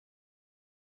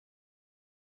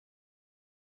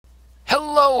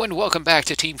Hello and welcome back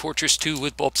to Team Fortress 2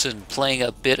 with Bobson, playing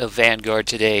a bit of Vanguard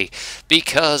today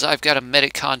because I've got a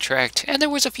medic contract and there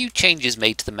was a few changes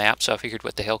made to the map, so I figured,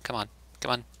 what the hell, come on,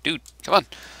 dude, come on,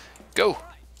 go,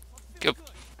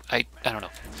 I don't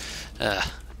know,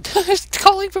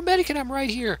 calling for medic and I'm right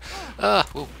here,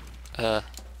 whoa,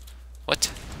 what,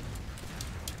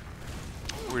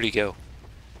 where'd he go?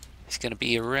 He's gonna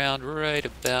be around right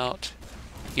about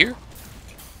here?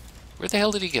 Where the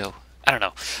hell did he go? I don't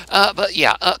know. But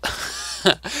yeah,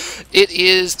 it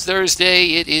is Thursday.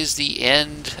 It is the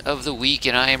end of the week,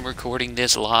 and I am recording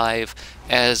this live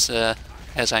as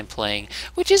I'm playing,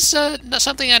 which is not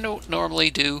something I don't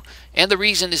normally do. And the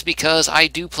reason is because I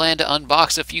do plan to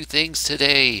unbox a few things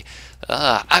today.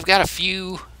 I've got a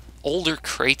few older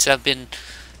crates that have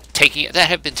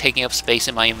been taking up space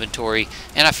in my inventory,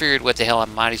 and I figured, what the hell, I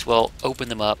might as well open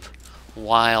them up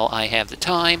while I have the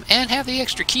time and have the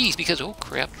extra keys because, oh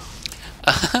crap.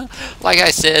 Like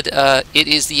I said, it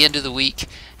is the end of the week,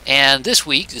 and this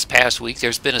past week,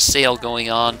 there's been a sale going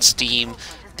on Steam,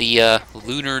 the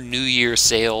Lunar New Year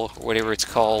sale, or whatever it's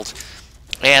called,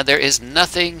 and there is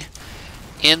nothing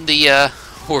in the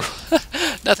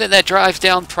nothing that drives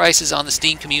down prices on the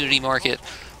Steam community market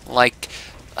like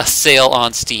a sale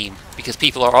on Steam, because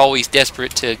people are always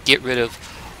desperate to get rid of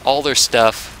all their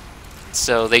stuff,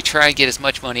 so they try and get as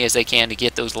much money as they can to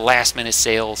get those last-minute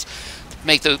sales,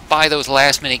 buy those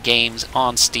last-minute games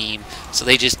on Steam. So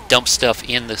they just dump stuff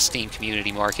in the Steam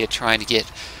community market, trying to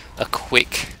get a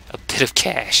bit of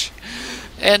cash.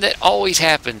 And that always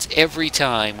happens every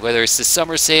time, whether it's the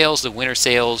summer sales, the winter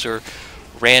sales, or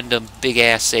random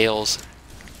big-ass sales.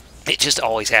 It just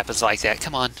always happens like that.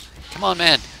 Come on,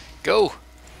 man, go.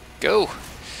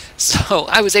 So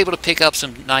I was able to pick up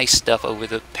some nice stuff over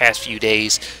the past few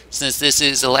days. Since this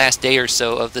is the last day or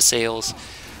so of the sales,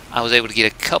 I was able to get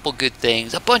a couple good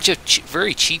things, a bunch of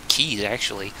very cheap keys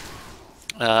actually.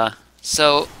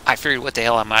 So I figured, what the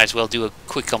hell, I might as well do a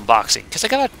quick unboxing, because I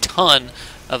got a ton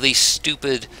of these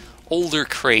stupid older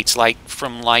crates,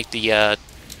 from the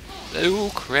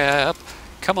oh crap,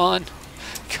 come on,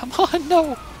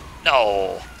 no.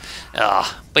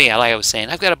 But yeah, like I was saying,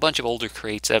 I've got a bunch of older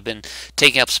crates that have been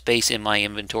taking up space in my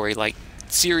inventory, like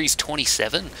Series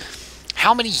 27.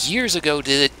 How many years ago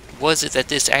was it that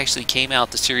this actually came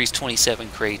out, the Series 27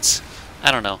 crates?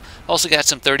 I don't know. Also got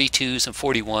some 32s and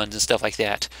 41s and stuff like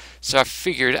that. So I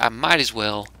figured I might as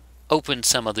well open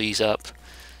some of these up,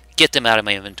 get them out of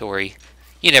my inventory.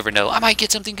 You never know. I might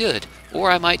get something good, or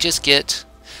I might just get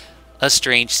a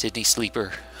Strange Sydney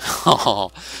Sleeper.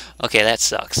 Oh, okay, that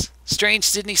sucks. Strange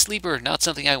Sydney Sleeper, not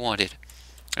something I wanted.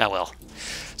 Oh well.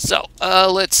 So,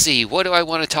 let's see. What do I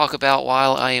want to talk about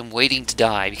while I am waiting to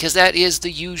die? Because that is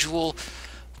the usual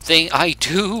thing I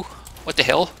do. What the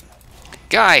hell?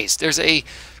 Guys, there's a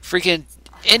freaking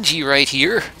NG right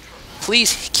here.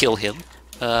 Please kill him.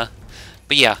 But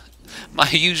yeah, my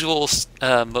usual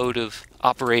mode of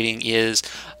operating is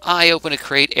I open a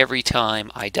crate every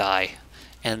time I die.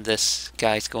 And this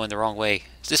guy's going the wrong way.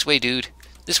 It's this way, dude.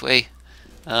 This way.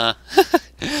 Oh,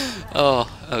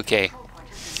 okay.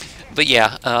 But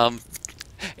yeah,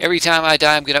 every time I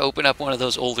die, I'm going to open up one of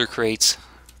those older crates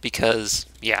because,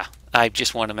 yeah, I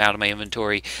just want them out of my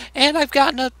inventory. And I've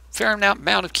gotten a fair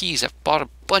amount of keys. I've bought a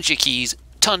bunch of keys.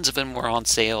 Tons of them were on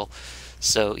sale.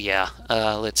 So, yeah,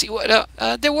 let's see.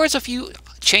 There was a few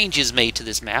changes made to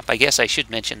this map. I guess I should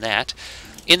mention that.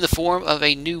 In the form of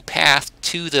a new path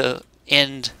to the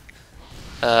end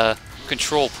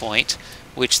control point,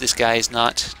 which this guy is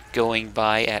not going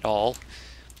by at all.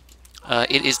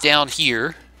 It is down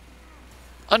here,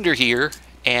 under here,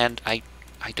 and I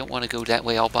don't want to go that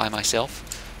way all by myself.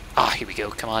 Ah, here we go,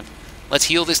 come on. Let's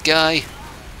heal this guy.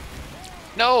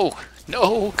 No,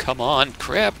 come on,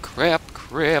 crap.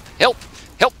 Help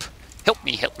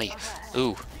me.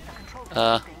 Ooh,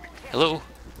 hello?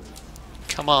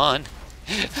 Come on.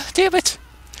 Damn it!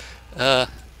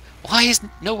 Why is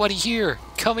nobody here?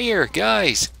 Come here,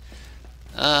 guys.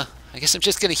 I guess I'm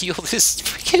just gonna heal this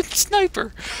freaking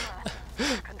sniper.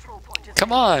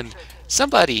 Come on,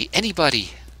 somebody,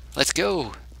 anybody, let's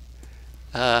go.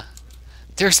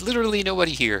 There's literally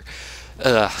nobody here.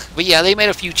 But yeah, they made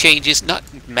a few changes, not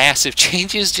massive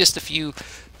changes, just a few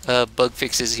bug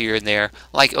fixes here and there,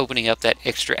 like opening up that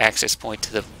extra access point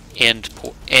to the end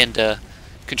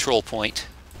control point.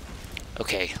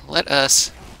 Okay, let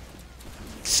us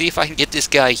see if I can get this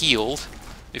guy healed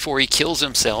before he kills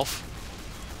himself.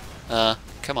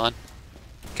 Come on.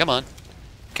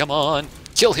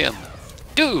 Kill him.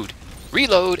 Dude,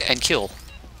 reload and kill.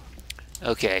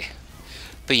 Okay.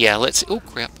 But yeah, let's... Oh,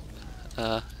 crap.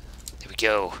 There we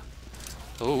go.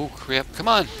 Oh, crap. Come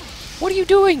on. What are you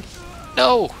doing?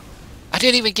 No. I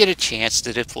didn't even get a chance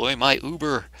to deploy my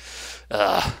Uber.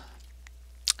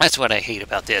 That's what I hate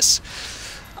about this.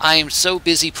 I am so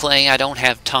busy playing, I don't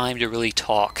have time to really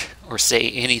talk or say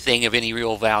anything of any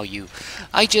real value.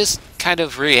 I just kind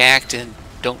of react and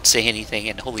don't say anything,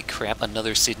 and holy crap,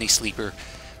 another Sydney sleeper.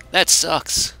 That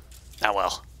sucks. Ah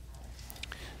well.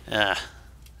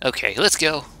 Okay, let's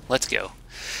go. Let's go.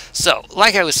 So,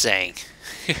 like I was saying...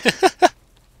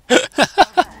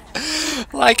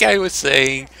 like I was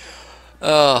saying...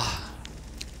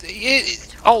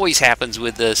 it always happens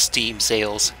with the Steam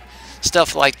sales.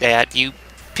 Stuff like that.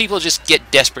 People just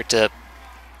get desperate to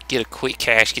get a quick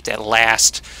cash, get that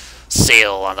last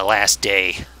sale on the last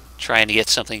day, trying to get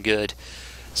something good.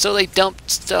 So they dump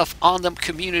stuff on the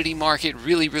community market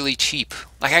really, really cheap.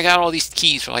 Like I got all these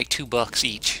keys for like $2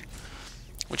 each,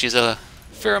 which is a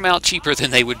fair amount cheaper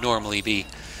than they would normally be.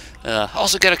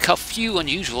 Also got quite a few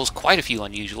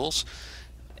unusuals.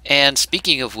 And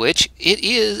speaking of which, it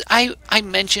is, I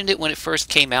mentioned it when it first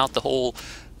came out, the whole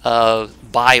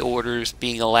buy orders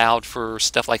being allowed for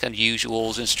stuff like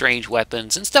unusuals and strange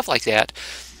weapons and stuff like that.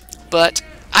 But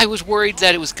I was worried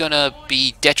that it was going to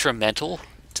be detrimental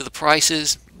to the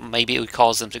prices. Maybe it would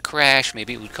cause them to crash,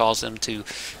 maybe it would cause them to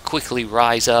quickly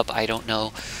rise up, I don't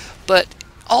know. But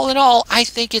all in all, I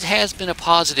think it has been a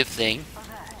positive thing.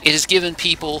 It has given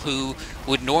people who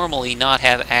would normally not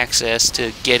have access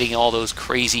to getting all those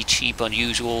crazy cheap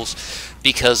unusuals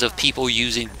because of people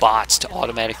using bots to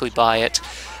automatically buy it,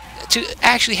 to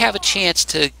actually have a chance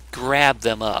to grab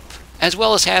them up, as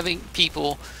well as having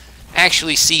people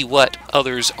actually see what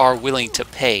others are willing to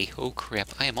pay. Oh crap,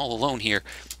 I am all alone here.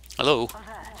 Hello?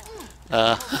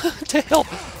 To hell?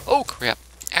 Oh crap.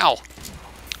 Ow.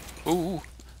 Ooh,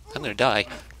 I'm gonna die.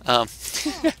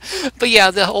 But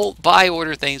yeah, the whole buy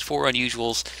order things for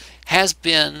unusuals has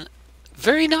been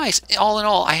very nice. All in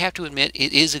all, I have to admit,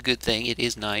 it is a good thing. It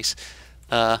is nice.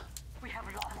 Where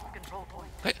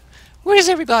is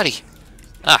everybody?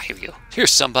 Ah, here we go.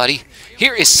 Here's somebody.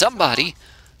 Here is somebody.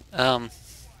 But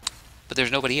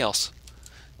there's nobody else.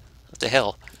 What the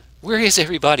hell? Where is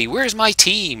everybody? Where's my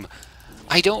team?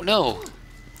 I don't know.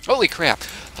 Holy crap.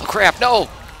 Oh crap, no!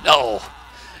 No!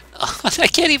 I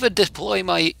can't even deploy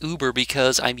my Uber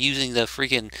because I'm using the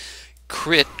freaking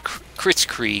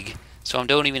Kritzkrieg, so I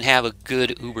don't even have a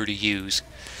good Uber to use.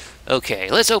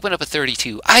 Okay, let's open up a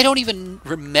 32. I don't even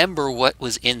remember what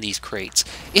was in these crates.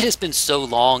 It has been so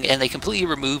long, and they completely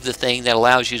removed the thing that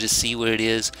allows you to see what it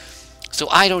is. So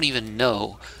I don't even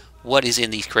know what is in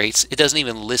these crates. It doesn't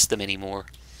even list them anymore.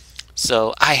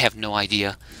 So I have no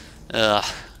idea.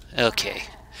 Okay.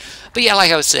 But yeah,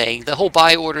 like I was saying, the whole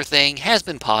buy order thing has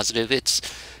been positive.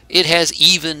 It has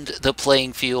evened the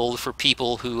playing field for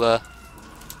people who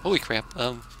holy crap.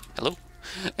 Hello?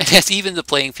 It has evened the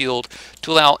playing field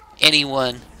to allow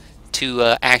anyone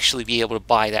to actually be able to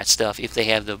buy that stuff if they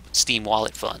have the Steam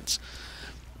Wallet funds.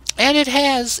 And it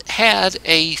has had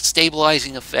a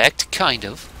stabilizing effect, kind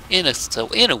of, in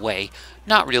a way.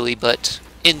 Not really, but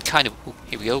in kind of... Ooh,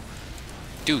 here we go.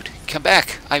 Dude, come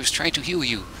back. I was trying to heal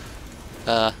you.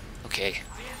 Okay.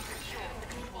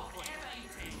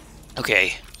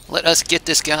 Okay, let us get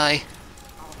this guy.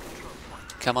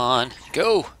 Come on.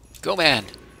 Go! Go, man!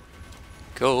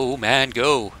 Go, man,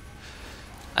 go!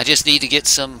 I just need to get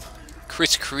some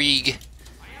Kritzkrieg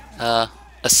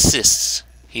assists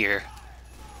here.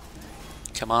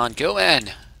 Come on, go,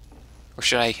 man! Or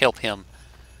should I help him?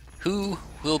 Who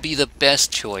will be the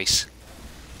best choice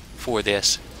for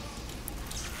this?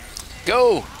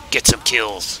 Go! Get some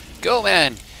kills! Go,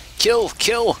 man! Kill,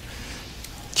 kill,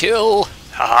 kill!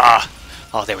 Haha!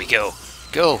 Oh, there we go.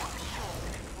 Go!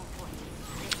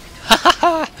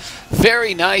 Haha!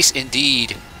 Very nice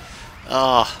indeed.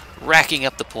 Racking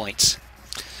up the points.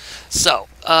 So,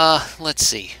 let's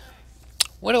see.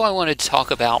 What do I want to talk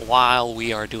about while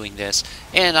we are doing this?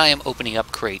 And I am opening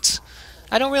up crates.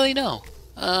 I don't really know.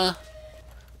 I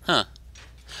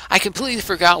completely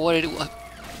forgot what it was.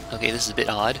 Okay, this is a bit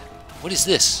odd. What is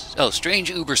this? Oh, strange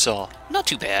Uber saw. Not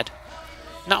too bad.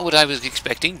 Not what I was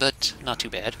expecting, but not too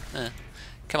bad.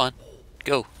 Come on.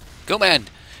 Go. Go, man!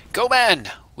 Go, man!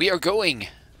 We are going!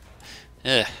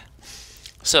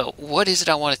 So, what is it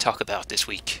I want to talk about this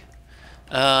week?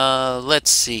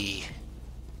 Let's see.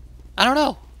 I don't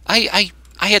know. I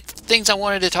had things I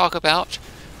wanted to talk about.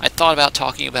 I thought about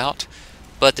talking about,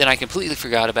 but then I completely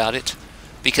forgot about it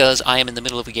because I am in the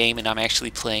middle of a game and I'm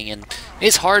actually playing, and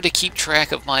it's hard to keep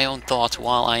track of my own thoughts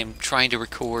while I'm trying to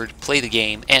record, play the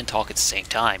game, and talk at the same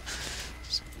time.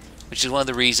 Which is one of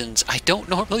the reasons I don't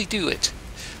normally do it.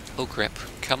 Oh crap.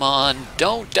 Come on.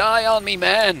 Don't die on me,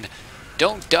 man!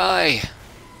 Don't die!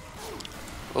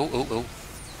 Oh.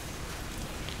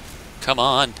 Come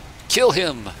on. Kill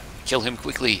him! Kill him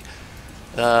quickly.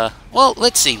 Well,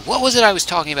 let's see. What was it I was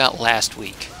talking about last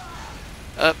week?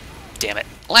 Damn it.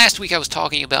 Last week I was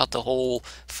talking about the whole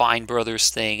Fine Brothers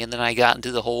thing, and then I got into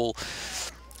the whole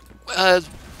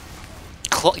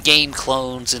game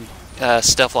clones and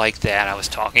stuff like that. I was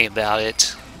talking about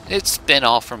it. It's spin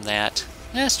off from that.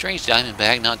 Strange diamond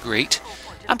bag, not great.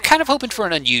 I'm kind of hoping for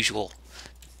an unusual.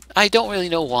 I don't really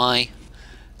know why.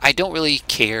 I don't really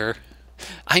care.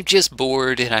 I'm just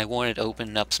bored and I wanted to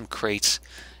open up some crates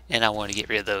and I want to get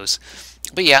rid of those.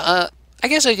 But yeah, I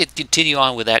guess I could continue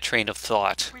on with that train of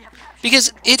thought.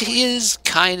 Because it is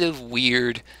kind of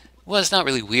weird. Well, it's not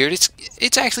really weird.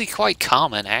 It's actually quite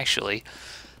common, actually.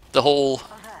 The whole...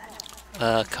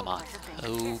 come on.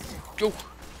 Oh, go.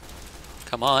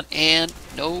 Come on, and...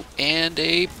 No, and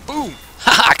a... Boom!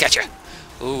 Haha, gotcha!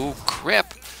 Oh,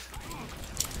 crap.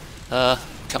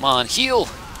 Come on, heal!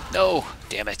 No,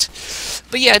 damn it.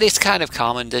 But yeah, it's kind of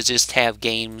common to just have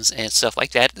games and stuff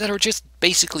like that that are just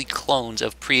basically clones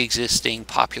of pre-existing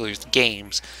popular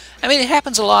games. I mean, it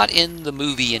happens a lot in the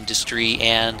movie industry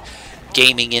and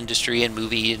gaming industry and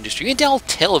movie industry and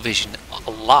television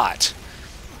a lot.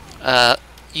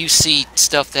 You see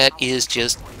stuff that is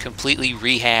just completely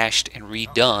rehashed and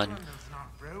redone.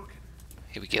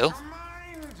 Here we go.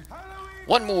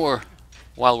 One more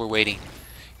while we're waiting.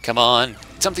 Come on,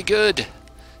 something good.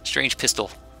 Strange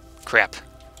pistol. Crap.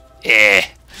 I'm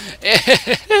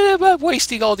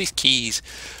wasting all these keys.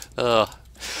 But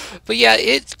yeah,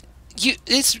 it's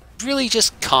really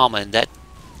just common that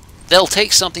they'll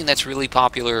take something that's really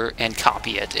popular and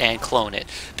copy it and clone it.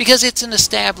 Because it's an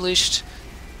established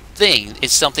thing.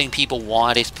 It's something people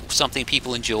want. It's something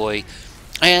people enjoy.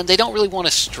 And they don't really want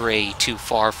to stray too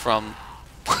far from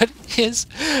what is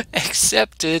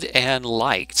accepted and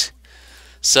liked.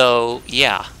 So,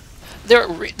 yeah.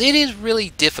 It is really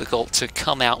difficult to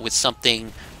come out with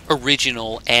something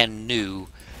original and new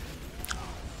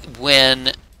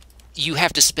when you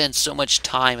have to spend so much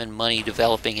time and money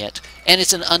developing it, and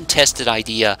it's an untested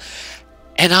idea.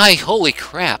 And holy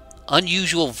crap,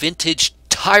 unusual vintage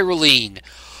Tyroline.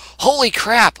 Holy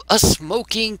crap, a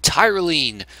smoking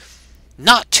Tyroline.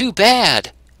 Not too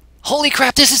bad. Holy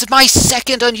crap, this is my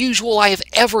second unusual I have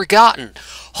ever gotten.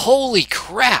 Holy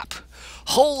crap.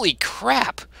 Holy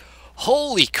crap.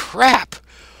 Holy crap!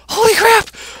 Holy crap!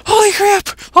 Holy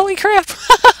crap! Holy crap!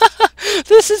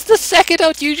 This is the second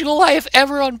unusual I have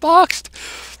ever unboxed!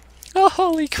 Oh,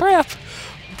 holy crap!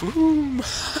 Boom!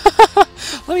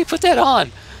 Let me put that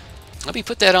on. Let me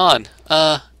put that on.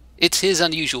 It's his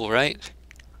unusual, right?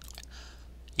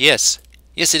 Yes.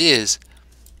 Yes, it is.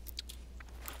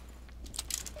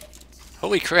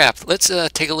 Holy crap. Let's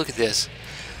take a look at this.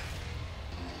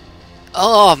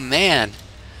 Oh, man.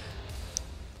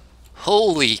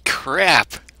 Holy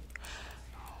crap.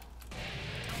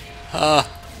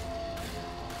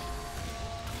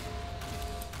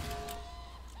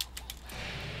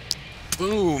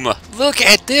 Boom. Look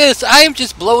at this. I am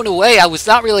just blown away. I was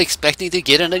not really expecting to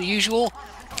get an unusual.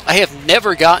 I have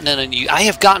never gotten an unusual. I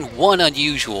have gotten one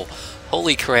unusual.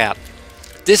 Holy crap.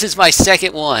 This is my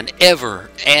second one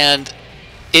ever. And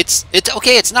it's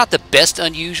okay, it's not the best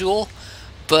unusual,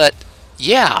 but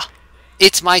yeah.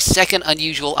 It's my second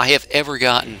unusual I have ever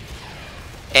gotten.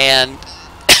 And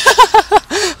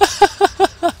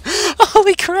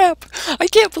holy crap. I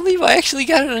can't believe I actually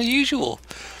got an unusual.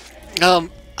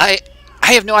 I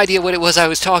have no idea what it was I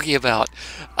was talking about.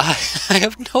 I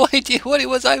have no idea what it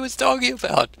was I was talking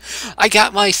about. I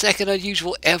got my second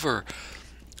unusual ever.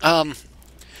 I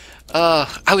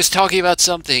was talking about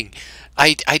something.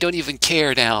 I don't even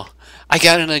care now. I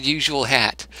got an unusual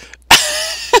hat.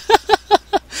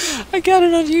 I got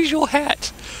an unusual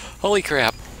hat. Holy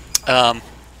crap.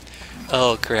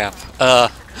 Oh crap. I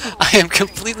am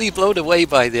completely blown away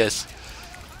by this.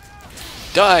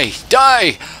 Die!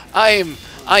 Die! I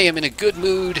am in a good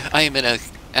mood. I am in a...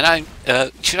 And I'm...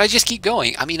 should I just keep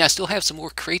going? I mean, I still have some more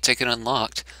crates I can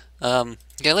unlock.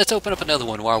 Yeah, let's open up another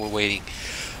one while we're waiting.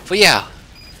 But yeah.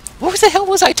 What the hell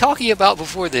was I talking about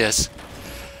before this?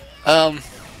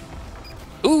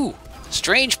 Ooh!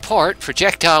 Strange part,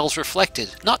 projectiles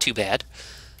reflected. Not too bad.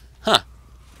 Huh.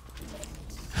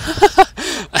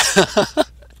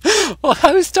 Well,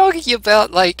 I was talking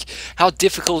about, like, how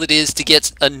difficult it is to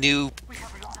get a new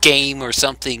game or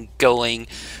something going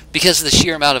because of the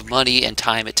sheer amount of money and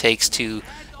time it takes to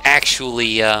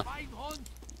actually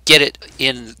get it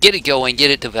going,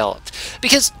 get it developed.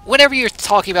 Because whenever you're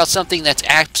talking about something that's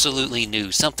absolutely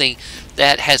new, something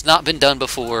that has not been done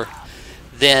before,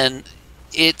 then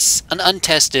it's an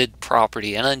untested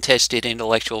property, an untested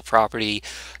intellectual property,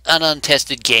 an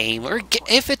untested game, or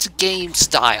if it's a game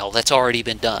style that's already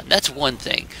been done, that's one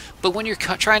thing. But when you're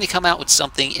trying to come out with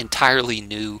something entirely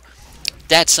new,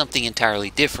 that's something entirely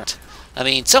different. I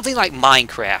mean, something like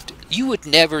Minecraft, you would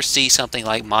never see something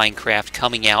like Minecraft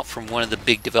coming out from one of the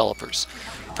big developers,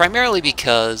 primarily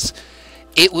because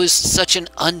it was such an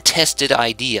untested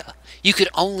idea. You could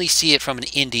only see it from an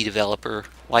indie developer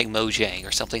like Mojang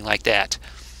or something like that.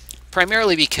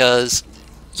 Primarily because,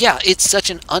 yeah, it's such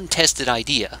an untested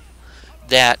idea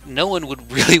that no one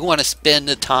would really want to spend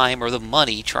the time or the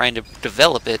money trying to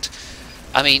develop it.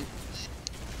 I mean,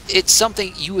 it's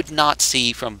something you would not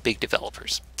see from big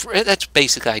developers. That's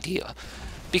basic idea.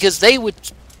 Because they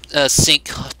would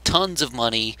sink tons of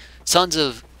money, tons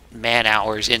of man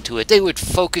hours into it. They would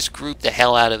focus group the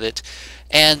hell out of it.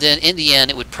 And then in the end,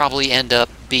 it would probably end up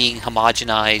being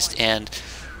homogenized and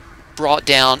brought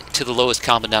down to the lowest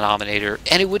common denominator.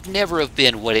 And it would never have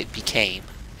been what it became.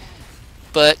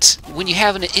 But when you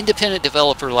have an independent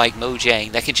developer like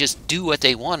Mojang that can just do what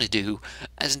they want to do,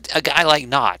 as a guy like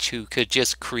Notch who could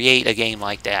just create a game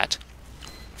like that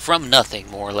from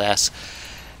nothing, more or less,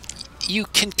 you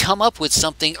can come up with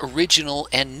something original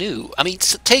and new. I mean,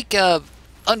 take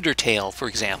Undertale, for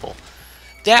example.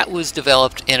 That was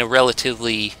developed in a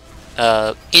relatively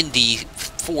indie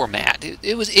format.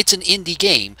 It's an indie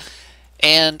game,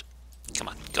 and come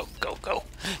on, go.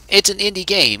 It's an indie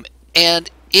game, and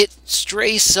it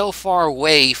strays so far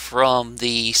away from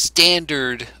the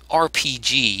standard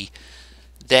RPG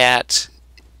that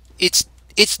it's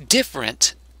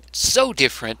different, so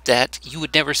different that you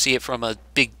would never see it from a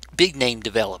big name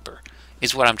developer,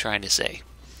 is what I'm trying to say.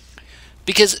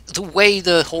 Because the way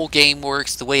the whole game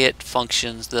works, the way it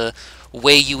functions, the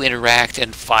way you interact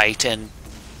and fight and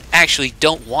actually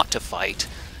don't want to fight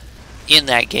in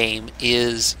that game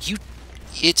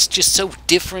it's just so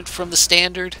different from the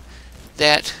standard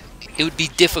that it would be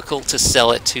difficult to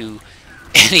sell it to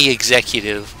any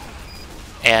executive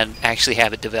and actually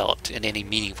have it developed in any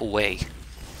meaningful way.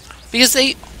 Because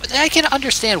I can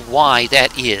understand why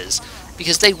that is.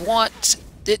 Because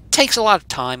it takes a lot of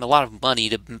time, a lot of money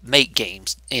to make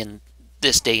games in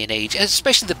this day and age,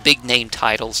 especially the big name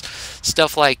titles,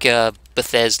 stuff like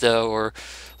Bethesda or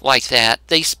like that.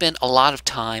 They spend a lot of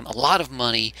time, a lot of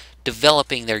money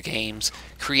developing their games,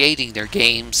 creating their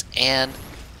games, and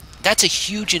that's a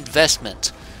huge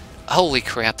investment. Holy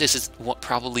crap, this is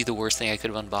probably the worst thing I could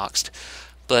have unboxed.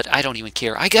 But I don't even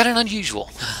care. I got an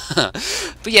unusual.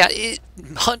 But yeah,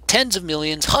 tens of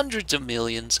millions, hundreds of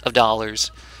millions of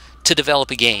dollars to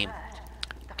develop a game.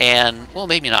 And, well,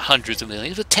 maybe not hundreds of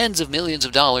millions, but tens of millions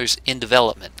of dollars in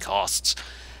development costs.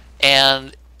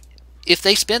 And if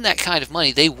they spend that kind of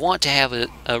money, they want to have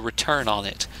a return on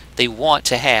it. They want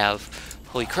to have...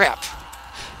 Holy crap.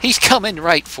 He's coming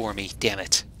right for me, damn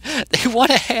it. They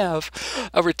want to have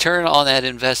a return on that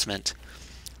investment.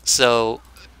 So,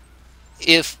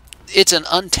 if it's an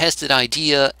untested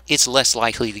idea, it's less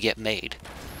likely to get made.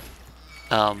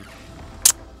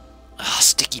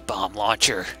 Sticky bomb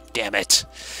launcher, damn it.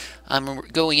 I'm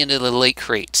going into the late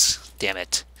crates, damn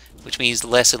it. Which means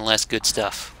less and less good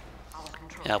stuff.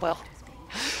 Oh well.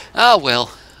 Oh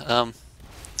well.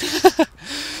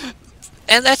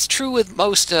 And that's true with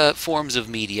most forms of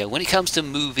media. When it comes to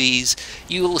movies,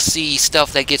 you will see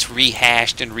stuff that gets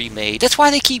rehashed and remade. That's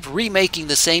why they keep remaking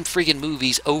the same friggin'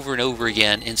 movies over and over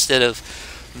again instead of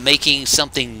making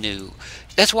something new.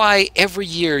 That's why every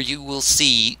year you will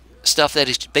see stuff that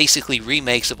is basically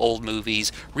remakes of old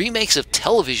movies, remakes of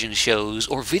television shows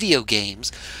or video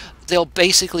games. They'll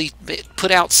basically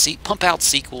pump out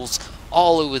sequels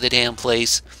all over the damn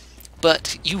place.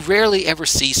 But you rarely ever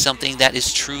see something that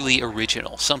is truly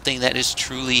original, something that is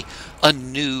truly a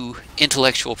new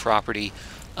intellectual property,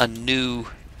 a new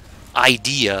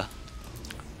idea.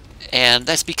 And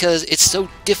that's because it's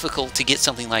so difficult to get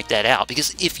something like that out.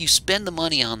 Because if you spend the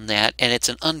money on that and it's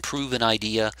an unproven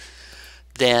idea,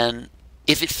 then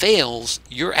if it fails,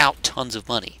 you're out tons of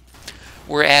money.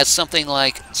 Whereas something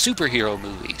like superhero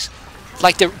movies,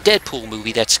 like the Deadpool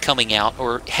movie that's coming out,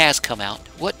 or has come out.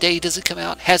 What day does it come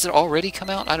out? Has it already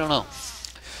come out? I don't know.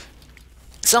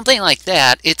 Something like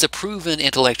that, it's a proven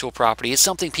intellectual property. It's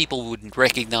something people would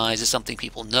recognize. It's something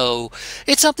people know.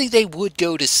 It's something they would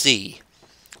go to see.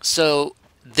 So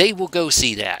they will go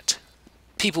see that.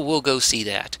 People will go see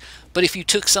that. But if you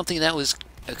took something that was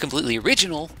completely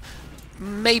original,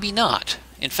 maybe not.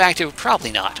 In fact, it would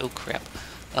probably not. Oh, crap.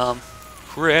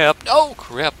 Crap. Oh,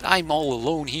 crap. I'm all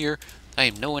alone here. I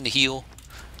have no one to heal.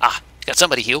 Ah, got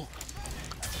somebody heal.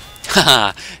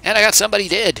 Haha, and I got somebody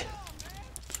dead.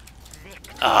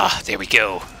 Ah, there we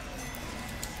go.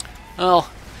 Well,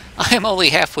 I am only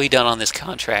halfway done on this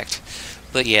contract.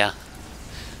 But yeah.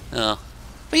 Uh,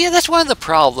 but yeah, that's one of the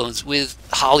problems with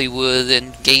Hollywood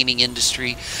and gaming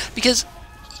industry. Because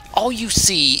all you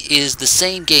see is the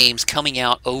same games coming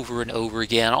out over and over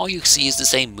again. All you see is the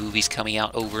same movies coming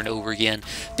out over and over again.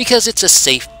 Because it's a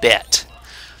safe bet.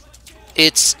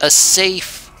 It's a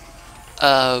safe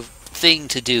thing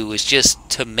to do, is just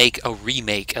to make a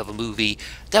remake of a movie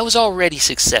that was already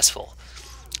successful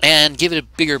and give it a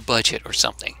bigger budget or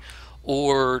something,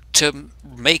 or to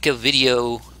make a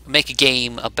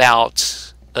game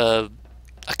about a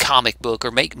comic book,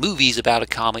 or make movies about a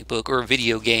comic book or a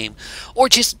video game, or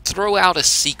just throw out a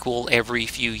sequel every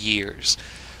few years.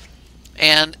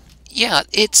 And yeah,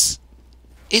 it's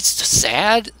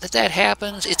sad that that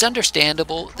happens. It's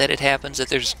understandable that it happens, that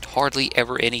there's hardly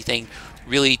ever anything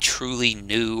really truly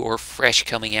new or fresh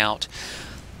coming out.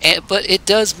 But it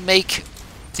does make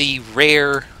the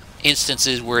rare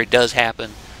instances where it does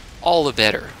happen all the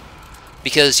better.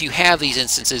 Because you have these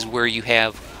instances where you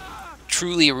have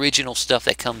truly original stuff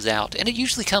that comes out, and it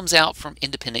usually comes out from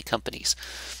independent companies.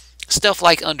 Stuff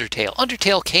like Undertale.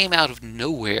 Undertale came out of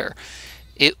nowhere.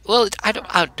 I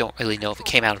don't really know if it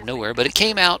came out of nowhere, but it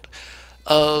came out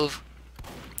of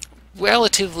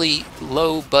relatively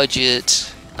low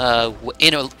budget,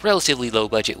 in a relatively low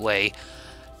budget way,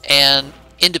 and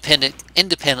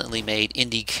independently made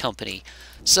indie company.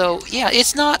 So yeah,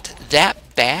 it's not that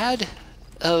bad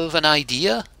of an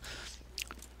idea.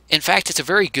 In fact, it's a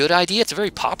very good idea. It's a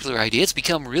very popular idea. It's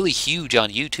become really huge on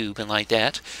YouTube and like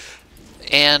that.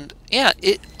 And yeah,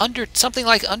 something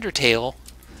like Undertale,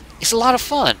 it's a lot of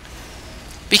fun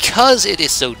because it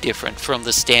is so different from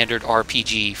the standard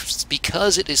RPG,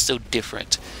 because it is so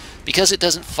different, because it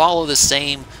doesn't follow the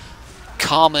same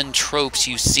common tropes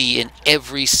you see in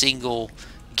every single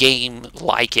game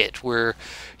like it, where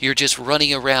you're just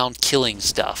running around killing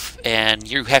stuff and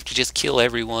you have to just kill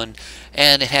everyone,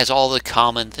 and it has all the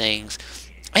common things,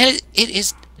 and it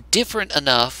is different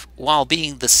enough while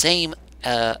being the same,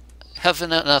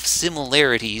 having enough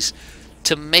similarities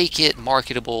to make it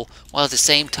marketable, while at the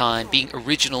same time being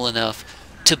original enough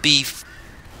to be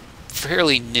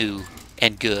fairly new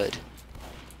and good.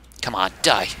 Come on,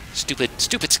 die, stupid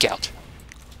scout.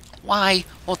 Why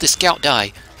won't the scout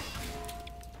die?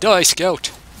 Die, scout!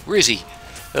 Where is he?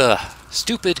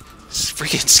 Stupid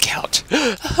freaking scout.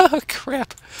 Oh,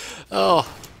 crap.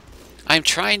 Oh, I'm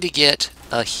trying to get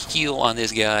a heal on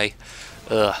this guy.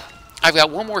 I've got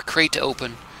one more crate to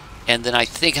open, and then I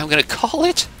think I'm going to call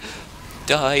it.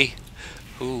 Die.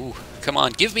 Ooh, come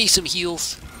on, give me some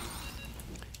heals.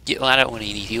 Well, I don't want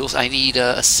any heals. I need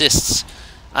assists.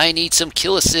 I need some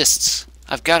kill assists.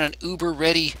 I've got an Uber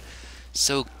ready,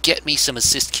 so get me some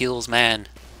assist kills, man.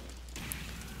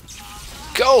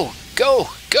 Go! Go!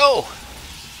 Go!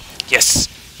 Yes!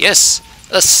 Yes!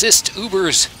 Assist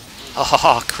Ubers!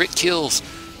 Ah, crit kills.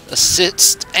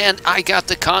 Assist, and I got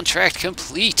the contract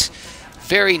complete.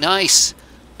 Very nice.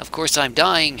 Of course, I'm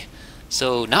dying,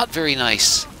 so not very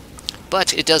nice.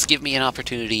 But it does give me an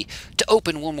opportunity to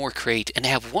open one more crate and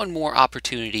have one more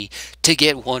opportunity to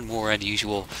get one more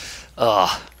unusual.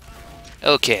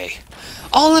 Okay.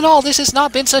 All in all, this has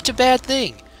not been such a bad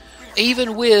thing.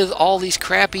 Even with all these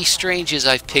crappy stranges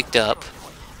I've picked up,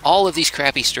 all of these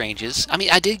crappy stranges, I mean,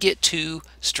 I did get 2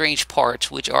 strange parts,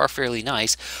 which are fairly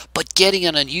nice, but getting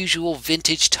an unusual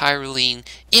vintage Tyrolean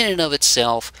in and of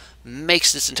itself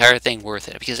makes this entire thing worth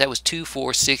it, because that was 2,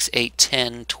 4, 6, 8,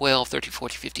 10, 12, 13,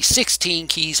 14, 15, 16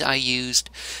 keys I used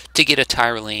to get a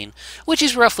Tyrolean, which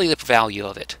is roughly the value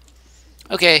of it.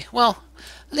 Okay, well,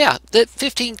 yeah, the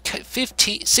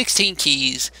 16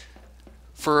 keys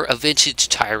for a vintage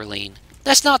Tyrolean,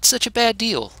 that's not such a bad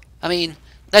deal. I mean,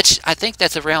 I think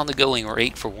that's around the going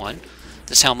rate for one.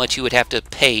 That's how much you would have to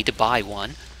pay to buy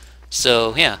one.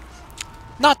 So, yeah,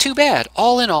 not too bad.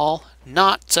 All in all,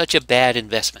 not such a bad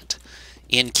investment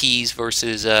in keys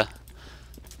versus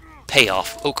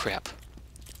payoff. Oh, crap.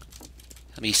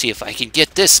 Let me see if I can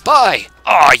get this spy.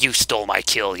 Ah, you stole my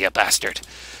kill, you bastard.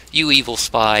 You evil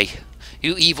spy.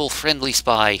 You evil friendly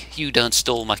spy. You done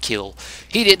stole my kill.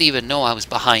 He didn't even know I was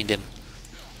behind him.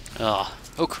 Oh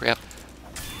crap.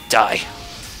 Die.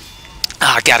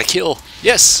 Ah, I got a kill.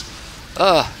 Yes.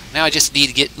 Now I just need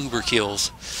to get Uber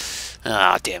kills.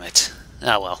 Ah, damn it.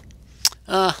 Ah, well.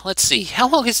 Let's see. How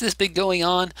long has this been going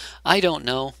on? I don't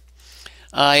know.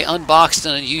 I unboxed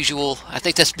an unusual, I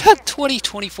think that's about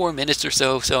 24 minutes or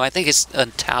so, so I think it's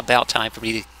about time for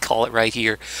me to call it right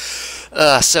here.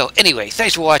 So anyway,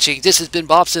 thanks for watching. This has been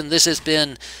Bobson. This has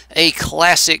been a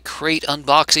classic crate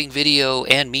unboxing video,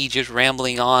 and me just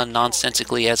rambling on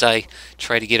nonsensically as I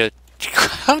try to get a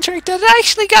contract that I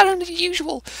actually got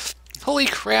unusual. Holy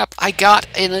crap, I got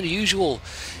an unusual.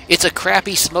 It's a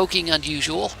crappy smoking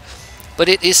unusual, but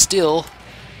it is still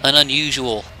an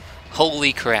unusual.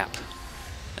 Holy crap.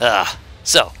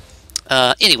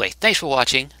 Anyway, thanks for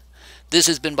watching. This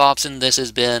has been Bobson. This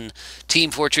has been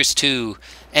Team Fortress 2.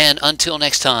 And until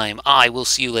next time, I will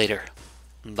see you later.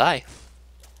 Bye.